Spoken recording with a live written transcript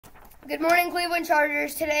Good morning, Cleveland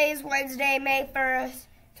Chargers. Today is Wednesday, May 1st,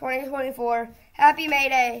 2024. Happy May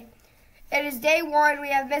Day. It is day one. We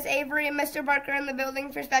have Miss Avery and Mr. Barker in the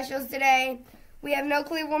building for specials today. We have no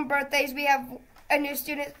Cleveland birthdays. We have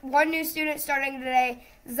one new student starting today,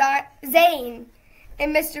 Zane,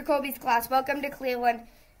 in Mr. Colby's class. Welcome to Cleveland.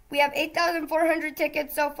 We have 8,400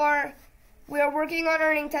 tickets so far. We are working on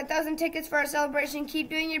earning 10,000 tickets for our celebration. Keep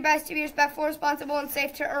doing your best to be respectful, responsible, and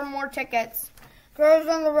safe to earn more tickets. Girls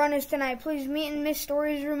on the Run is tonight. Please meet in Miss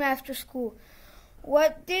Story's room after school.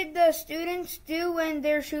 What did the students do when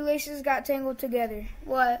their shoelaces got tangled together?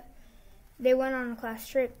 What? They went on a class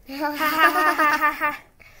trip. At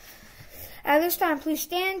this time, please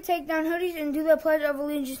stand, take down hoodies, and do the Pledge of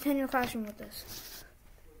Allegiance in your classroom with us.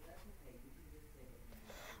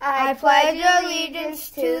 I pledge allegiance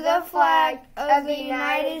to the flag of the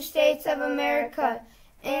United States of America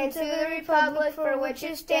and to the republic for which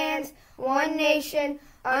it stands, one nation,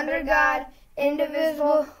 under God,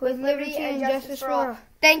 indivisible, with liberty and justice for all.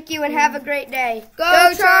 Thank you and have a great day.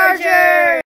 Go Chargers!